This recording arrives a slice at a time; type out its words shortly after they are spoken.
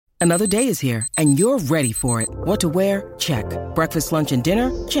Another day is here, and you're ready for it. What to wear? Check. Breakfast, lunch, and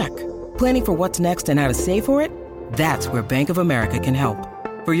dinner? Check. Planning for what's next and how to save for it? That's where Bank of America can help.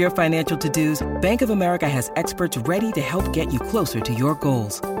 For your financial to-dos, Bank of America has experts ready to help get you closer to your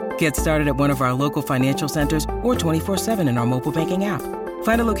goals. Get started at one of our local financial centers or 24/7 in our mobile banking app.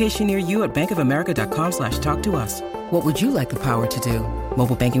 Find a location near you at bankofamerica.com/talktous. What would you like the power to do?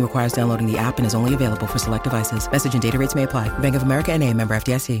 Mobile banking requires downloading the app and is only available for select devices. Message and data rates may apply. Bank of America N.A., member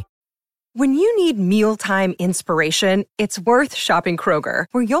FDIC. When you need mealtime inspiration, it's worth shopping Kroger,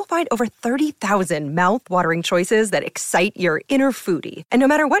 where you'll find over 30,000 mouth-watering choices that excite your inner foodie. And no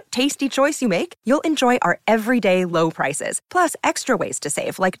matter what tasty choice you make, you'll enjoy our everyday low prices, plus extra ways to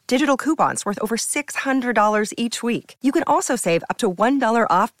save, like digital coupons worth over $600 each week. You can also save up to $1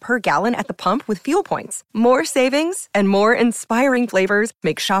 off per gallon at the pump with fuel points. More savings and more inspiring flavors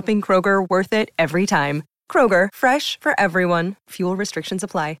make shopping Kroger worth it every time. Kroger, fresh for everyone. Fuel restrictions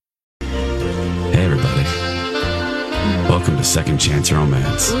apply. Hey, everybody. Welcome to Second Chance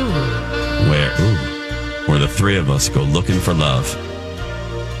Romance, where the three of us go looking for love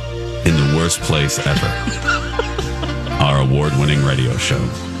in the worst place ever. Our award-winning radio show.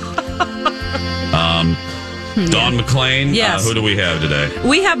 Dawn McLean, yes. Who do we have today?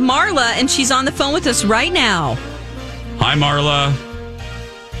 We have Marla, and she's on the phone with us right now. Hi, Marla.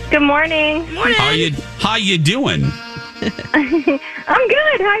 Good morning. How you doing? I'm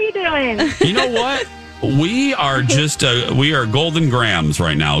good. How you doing? You know what? We are just we are golden grams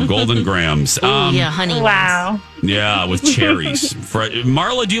right now. Golden grams. Yeah, honey. Wow. Yeah, with cherries.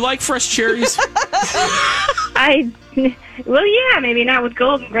 Marla, do you like fresh cherries? Well, yeah, maybe not with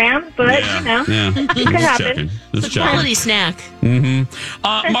golden grams, but you know, it could happen. It's a quality snack. Mm-hmm.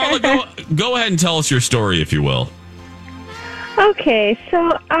 Marla, go ahead and tell us your story, if you will. Okay,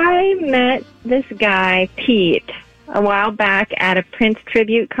 so I met this guy, Pete, a while back at a Prince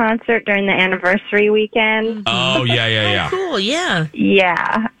tribute concert during the anniversary weekend. Oh, yeah. Oh, cool, yeah.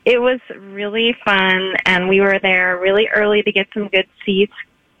 Yeah, it was really fun, and we were there really early to get some good seats.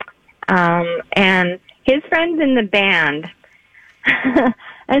 And his friend's in the band. And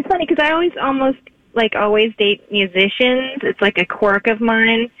it's funny because I always date musicians. It's like a quirk of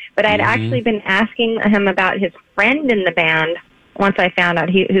mine. But I'd actually been asking him about his friend in the band once I found out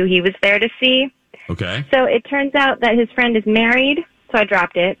who he was there to see. Okay. So it turns out that his friend is married, so I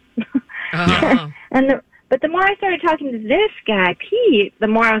dropped it. Oh. But the more I started talking to this guy, Pete, the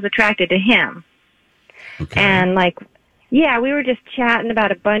more I was attracted to him. Okay. And we were just chatting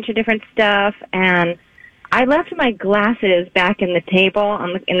about a bunch of different stuff, and I left my glasses back in the table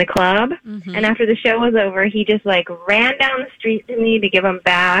in the club, and after the show was over, he just ran down the street to me to give them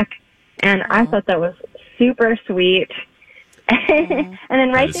back, and I thought that was super sweet. And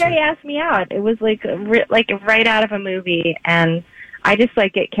then right there, he asked me out. It was like right out of a movie, and I just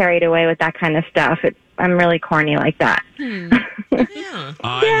get carried away with that kind of stuff. I'm really corny like that. Yeah.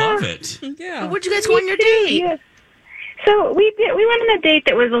 I love it. Yeah. Where'd you guys go on your date? Yeah. So we went on a date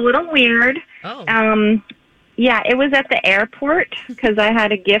that was a little weird. Oh. Yeah, it was at the airport because I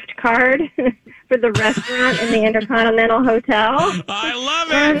had a gift card for the restaurant in the Intercontinental Hotel. I love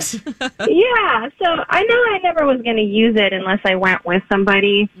it. Yeah, so I know I never was going to use it unless I went with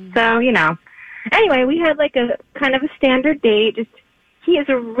somebody. So, Anyway, we had a kind of a standard date. He is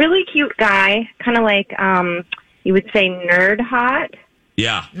a really cute guy, kind of you would say nerd hot.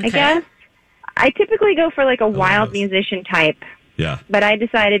 Yeah. I guess. I typically go for a wild musician type. Yeah. But I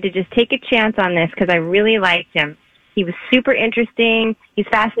decided to just take a chance on this because I really liked him. He was super interesting. He's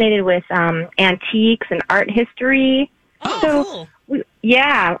fascinated with antiques and art history. Oh, cool.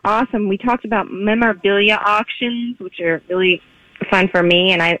 Yeah, awesome. We talked about memorabilia auctions, which are really fun for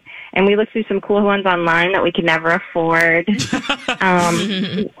me, and we looked through some cool ones online that we could never afford. But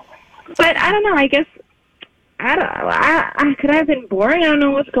I don't know. I guess I could have been boring. I don't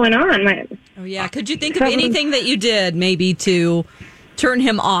know what's going on. Oh, yeah. Could you think of anything that you did maybe to turn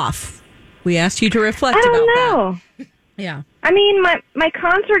him off? We asked you to reflect about that. I don't know. Yeah. I mean, my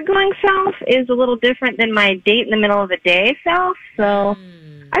concert going self is a little different than my date in the middle of the day self, so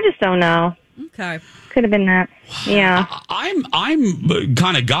I just don't know. Okay. Could have been that. Yeah. I'm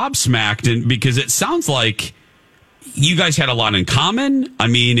kind of gobsmacked because it sounds like you guys had a lot in common. I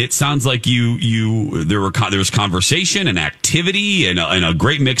mean, it sounds like there was conversation and activity and a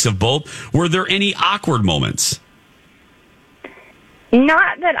great mix of both. Were there any awkward moments?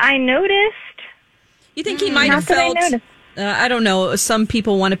 Not that I noticed. You think he might have felt, I don't know, some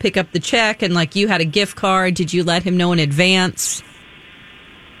people want to pick up the check and you had a gift card. Did you let him know in advance?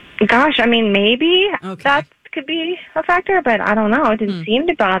 Gosh, I mean, maybe Okay. that could be a factor, but I don't know. It didn't seem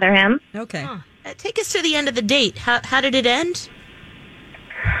to bother him. Okay. Huh. Take us to the end of the date. How did it end?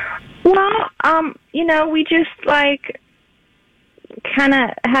 Well, we just kind of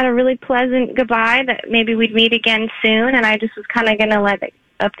had a really pleasant goodbye that maybe we'd meet again soon, and I just was kind of going to let it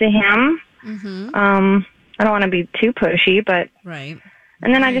up to him. Mm-hmm. I don't want to be too pushy, but right.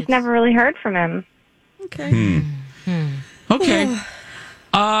 And then I just never really heard from him. Okay. Okay.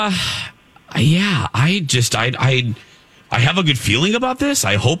 Yeah. I have a good feeling about this.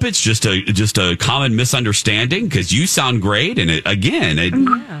 I hope it's just a common misunderstanding because you sound great, and I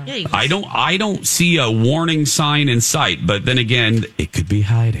don't see a warning sign in sight. But then again, it could be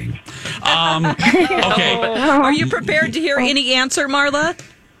hiding. Okay. Are you prepared to hear any answer, Marla?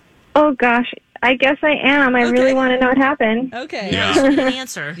 Oh gosh, I guess I am. I really want to know what happened. Okay. Yeah. The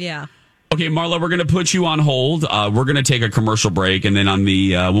answer. Yeah. Okay, Marla, we're going to put you on hold. We're going to take a commercial break, and then on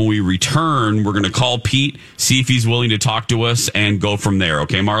the when we return, we're going to call Pete, see if he's willing to talk to us, and go from there.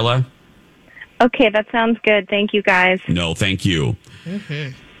 Okay, Marla? Okay, that sounds good. Thank you, guys. No, thank you.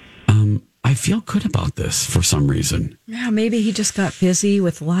 Mm-hmm. I feel good about this for some reason. Yeah, maybe he just got busy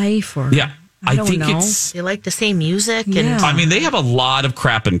with life, or yeah. I don't think know. it's. They like the same music, and Yeah. I mean, they have a lot of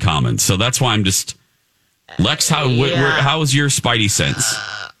crap in common, so that's why I'm just. Lex, how's your Spidey sense?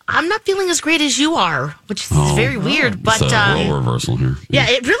 I'm not feeling as great as you are, which is very weird. But it's a role reversal here. Yeah,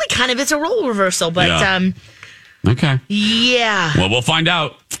 it really kind of is a role reversal. But okay. Yeah. Well, we'll find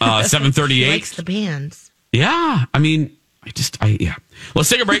out. 7:38. He likes the bands. Yeah, I mean, yeah. Let's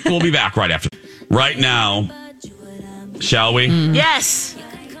take a break. We'll be back right after. Right now, shall we? Yes.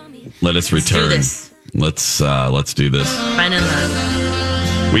 Let us return. Do this. Let's do this. Fine and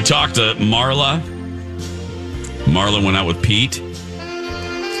love. We talked to Marla. Marla went out with Pete.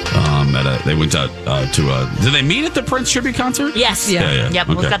 They went out to. Did they meet at the Prince tribute concert? Yes. Yeah. Yep.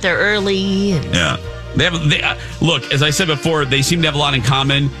 Okay. We got there early. And Yeah. They look, as I said before, they seem to have a lot in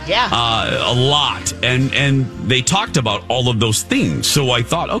common. Yeah. A lot. And they talked about all of those things. So I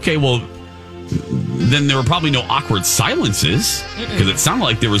thought, okay, well, then there were probably no awkward silences because it sounded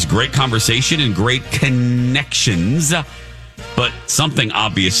like there was great conversation and great connections. But something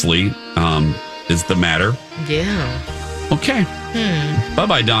obviously is the matter. Yeah. Okay.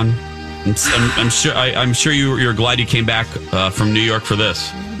 Bye-bye, Don. I'm sure you're glad you came back from New York for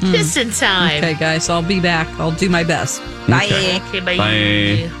this. Piston time. Okay, guys, I'll be back. I'll do my best. Bye. Okay, bye.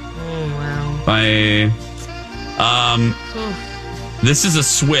 Bye. Oh, wow. Bye. This is a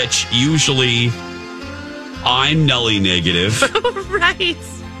switch. Usually, I'm Nelly negative, Right.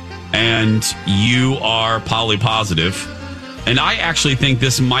 and you are poly positive. And I actually think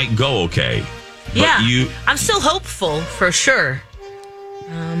this might go okay. But Yeah. I'm still hopeful, for sure.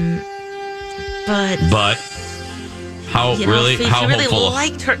 But how if you really hopeful?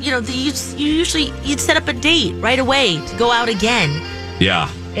 liked her, you'd set up a date right away to go out again. Yeah.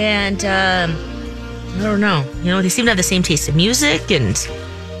 And I don't know. They seem to have the same taste in music, and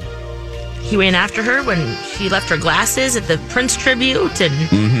he ran after her when she left her glasses at the Prince tribute, and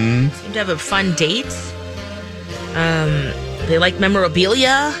seemed to have a fun date. They like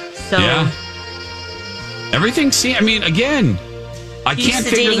memorabilia, so Yeah. Everything seems. I mean, again, I he's can't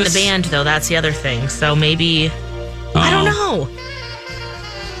figure dating this. the band, though. That's the other thing. So maybe I don't know.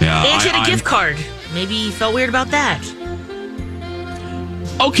 Yeah. And she had a gift card. Maybe he felt weird about that.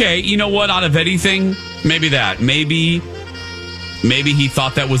 Okay, you know what? Out of anything, maybe that. Maybe he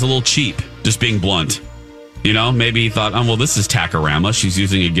thought that was a little cheap. Just being blunt. Maybe he thought, oh, well, this is Takarama. She's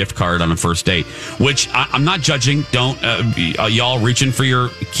using a gift card on a first date, which I'm not judging. Don't y'all reaching for your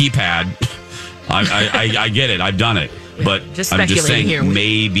keypad. I get it. I've done it. But Just I'm just saying, speculating here.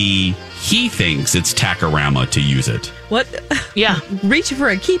 maybe he thinks it's Takarama to use it. What? Yeah. Reaching for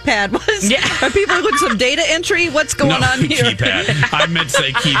a keypad. Are people doing some data entry? What's going on here? Keypad. I meant to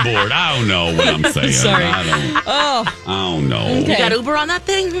say keyboard. I don't know what I'm saying. Sorry. I don't know. You got Uber on that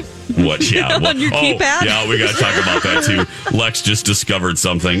thing? What? Yeah. On your keypad? Yeah, we got to talk about that too. Lex just discovered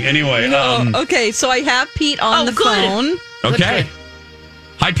something. Anyway. Okay, so I have Pete on the good. phone. Okay.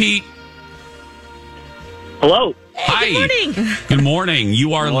 Hi, Pete. Hello. Hi. Good morning. Good morning.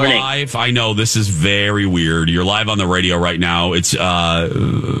 You are Morning. live. I know this is very weird. You're live on the radio right now. It's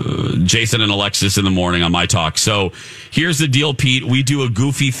Jason and Alexis in the morning on My Talk. So here's the deal, Pete. We do a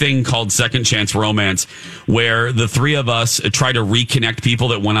goofy thing called Second Chance Romance where the three of us try to reconnect people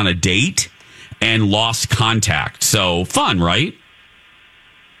that went on a date and lost contact. So fun, right?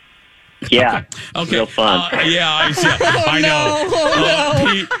 Yeah. Okay. Real fun. I know.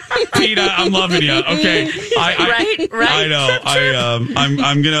 Pete, I'm loving you. Okay. Right. I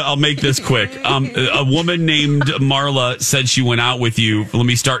know. I'll make this quick. A woman named Marla said she went out with you. Let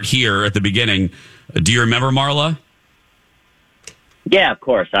me start here at the beginning. Do you remember Marla? Yeah, of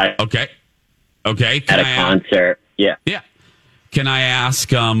course. I Okay. at a concert. Yeah. Yeah. Can I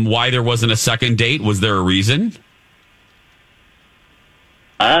ask why there wasn't a second date? Was there a reason?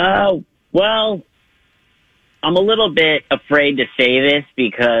 Well, I'm a little bit afraid to say this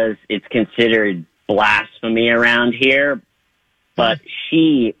because it's considered blasphemy around here, but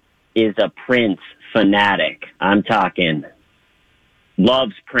she is a Prince fanatic. I'm talking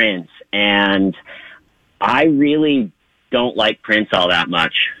loves Prince, and I really don't like Prince all that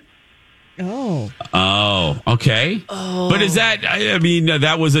much. Oh, okay. But is that? I mean,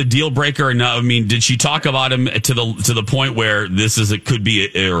 that was a deal breaker. Enough. I mean, did she talk about him to the point where this is could be,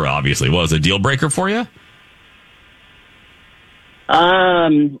 or obviously was a deal breaker for you?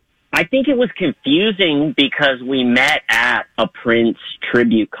 I think it was confusing because we met at a Prince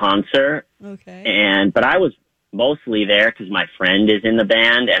tribute concert. Okay. But I was mostly there because my friend is in the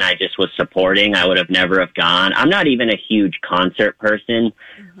band and I just was supporting. I would have never have gone. I'm not even a huge concert person.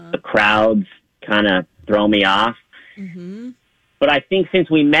 The crowds kind of throw me off. But I think since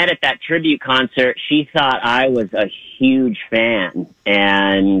we met at that tribute concert, she thought I was a huge fan,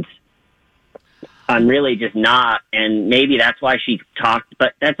 and I'm really just not. And maybe that's why she talked,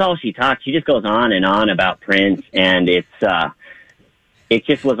 but that's all she talked. She just goes on and on about Prince, and it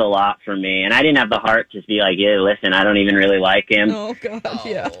just was a lot for me. And I didn't have the heart to be like, yeah, listen, I don't even really like him. Oh, God,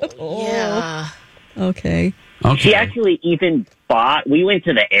 yeah. Yeah. Okay. She actually even we went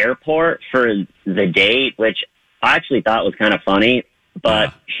to the airport for the date, which I actually thought was kind of funny,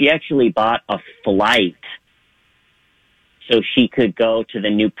 but she actually bought a flight so she could go to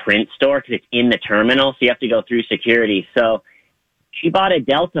the new Prince store because it's in the terminal, so you have to go through security. So she bought a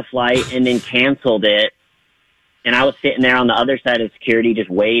Delta flight and then canceled it. And I was sitting there on the other side of security just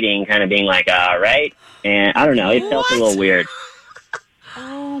waiting, kind of being like, all right. And I don't know, it felt a little weird.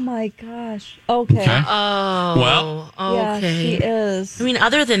 Oh, my gosh. Okay. Oh. Well. Yeah, Okay. she is. I mean,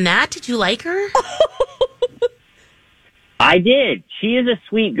 other than that, did you like her? I did. She is a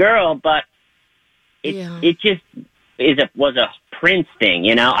sweet girl, but it just was a Prince thing,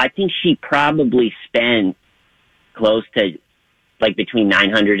 you know? I think she probably spent close to like between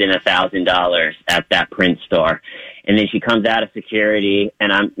 $900 and $1,000 at that Prince store. And then she comes out of security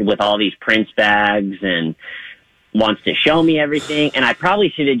and I'm with all these Prince bags and wants to show me everything. And I probably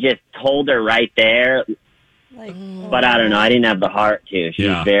should have just told her right there. But I don't know. I didn't have the heart to. She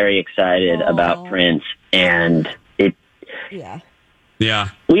was very excited about Prince. And yeah.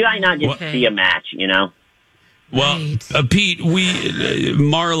 We might not just be a match, you know? Well, Pete,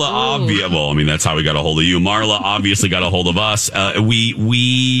 Marla, I mean, that's how we got a hold of you. Marla obviously got a hold of us.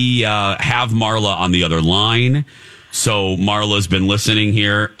 We have Marla on the other line. So Marla's been listening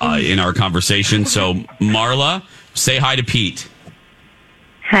here in our conversation. So Marla, say hi to Pete.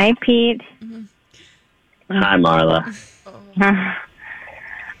 Hi, Pete. Hi, Marla.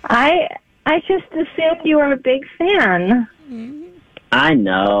 I just assumed you were a big fan. I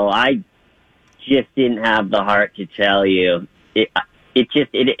know. I just didn't have the heart to tell you.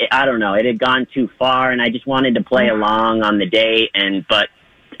 I don't know. It had gone too far, and I just wanted to play along on the date. But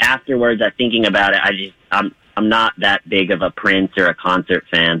afterwards, thinking about it, I'm not that big of a Prince or a concert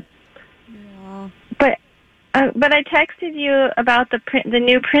fan. Yeah. But I texted you about the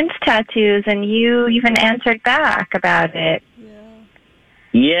new Prince tattoos, and you even answered back about it.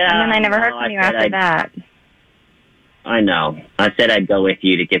 Yeah. And then I never heard from you after that. I know. I said I'd go with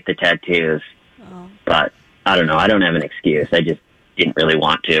you to get the tattoos. But I don't know. I don't have an excuse. I just didn't really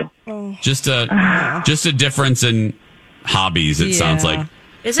want to. Just a difference in hobbies, it sounds like.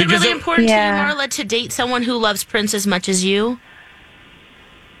 Is it really important to you, Marla, to date someone who loves Prince as much as you?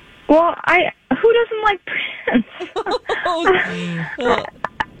 Well, who doesn't like Prince?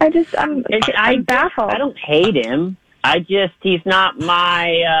 I'm baffled. I don't hate him. He's not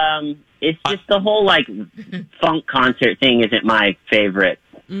my, it's just the whole, like, funk concert thing isn't my favorite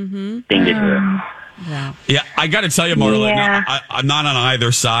thing to do. Yeah, I got to tell you, Marla, I'm not on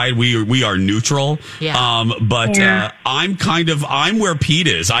either side. We are neutral. But I'm where Pete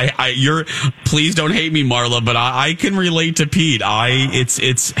is. Please don't hate me, Marla, but I can relate to Pete. It's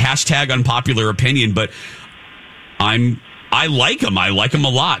hashtag unpopular opinion, but I like him. I like him a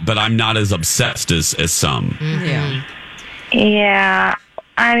lot, but I'm not as obsessed as some. Yeah.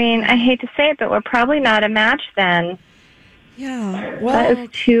 I mean, I hate to say it, but we're probably not a match then. Yeah, well, that is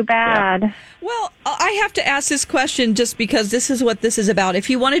too bad. Yeah. Well, I have to ask this question just because this is what this is about. If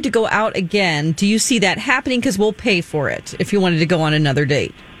you wanted to go out again, do you see that happening? Because we'll pay for it if you wanted to go on another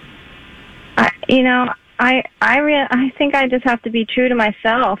date. I think I just have to be true to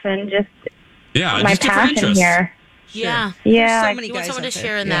myself and just my passion here. Yeah, yeah. So many you want someone to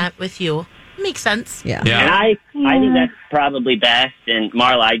share in that with you. It makes sense. Yeah. And I think that's probably best. And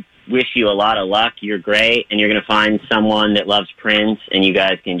Marla, wish you a lot of luck. You're great, and you're going to find someone that loves Prince, and you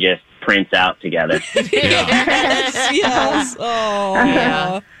guys can just Prince out together. Yes. Oh.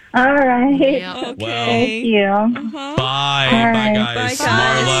 Yeah. All right. Yeah. Okay. Thank you. Bye. All Bye, right. guys. Bye, guys.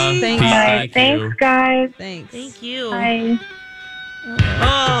 Marla, Thanks. Pete, All right. thank Thanks, you. guys. Thanks. Thank you. Bye.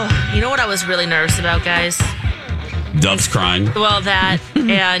 Oh, you know what I was really nervous about, guys? Dove's crying. Well, that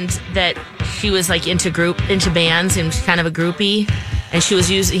and that she was like into bands and she's kind of a groupie, and she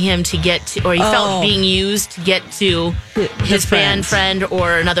was using him to get to, or he felt being used to get to his band friend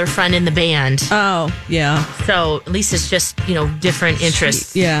or another friend in the band. Oh, yeah. So at least it's just different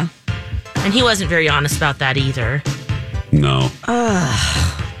interests. Yeah. And he wasn't very honest about that either. No.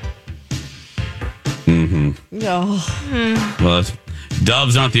 No. Well,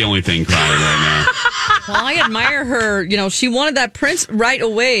 Dove's not the only thing crying right Well, I admire her. She wanted that Prince right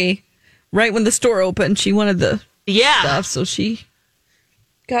away, right when the store opened. She wanted the stuff, so she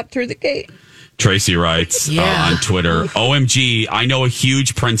got through the gate. now. Tracy writes on Twitter, OMG, I know a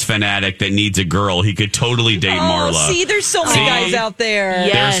huge Prince fanatic that needs a girl. He could totally date Marla. See, there's so many guys out there.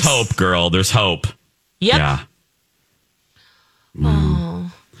 Yeah. There's hope, girl. There's hope. Yep. Yeah.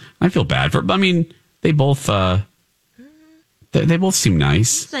 I feel bad for. I mean, they both. They both seem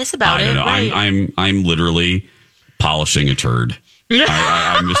nice. It's nice about I don't know. Right. I'm literally polishing a turd.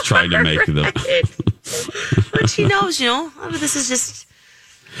 I'm just trying to make them. But she knows, this is just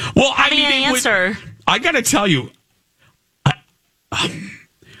Well, having an answer. I got to tell you,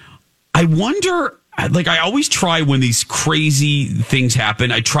 I wonder. Like, I always try when these crazy things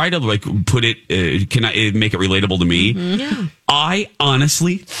happen. I try to put it. Can I make it relatable to me? Mm-hmm. Yeah. I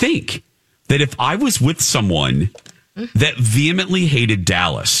honestly think that if I was with someone that vehemently hated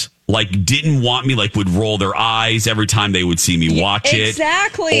Dallas, didn't want me, would roll their eyes every time they would see me watch it,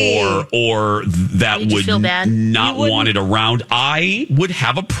 exactly, or that Made you would feel bad? not want it around, I would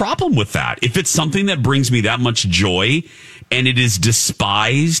have a problem with that. If it's something that brings me that much joy and it is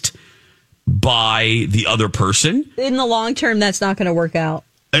despised by the other person, in the long term, that's not going to work out.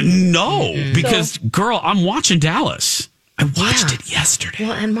 no, because girl, I'm watching Dallas. I watched it yesterday.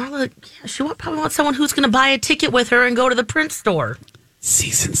 Well, and Marla, she probably wants someone who's going to buy a ticket with her and go to the Prince store.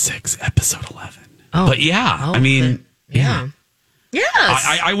 Season 6, episode 11. Oh. But yeah, I mean, yeah. Yes.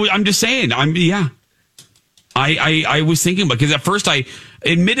 I'm just saying. I was thinking about, because at first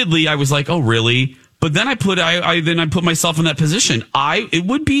admittedly I was like, oh really? But then I put myself in that position. It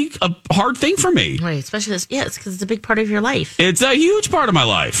would be a hard thing for me. Right, especially it's because it's a big part of your life. It's a huge part of my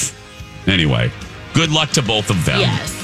life. Anyway, good luck to both of them. Yes.